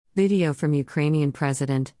Video from Ukrainian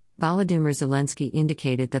President Volodymyr Zelensky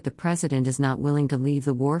indicated that the president is not willing to leave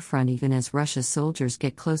the war front even as Russia's soldiers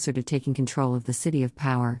get closer to taking control of the city of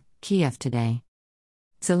power, Kiev today.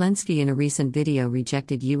 Zelensky in a recent video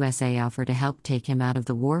rejected USA offer to help take him out of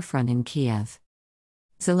the war front in Kiev.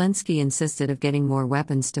 Zelensky insisted of getting more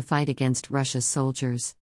weapons to fight against Russia's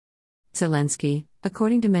soldiers. Zelensky,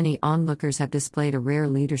 according to many onlookers, have displayed a rare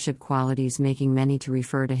leadership qualities, making many to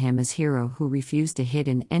refer to him as hero who refused to hid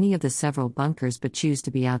in any of the several bunkers but choose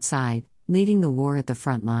to be outside, leading the war at the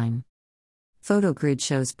front line. Photo grid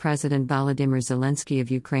shows President Volodymyr Zelensky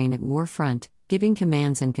of Ukraine at war front, giving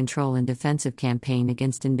commands and control in defensive campaign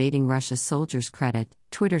against invading Russia's soldiers. Credit,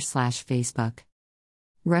 Twitter/Facebook.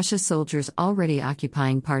 Russia's soldiers already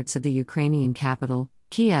occupying parts of the Ukrainian capital,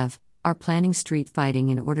 Kiev, are planning street fighting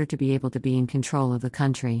in order to be able to be in control of the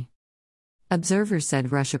country. Observers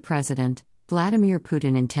said Russia President Vladimir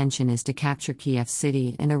Putin's intention is to capture Kiev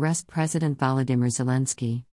city and arrest President Volodymyr Zelensky.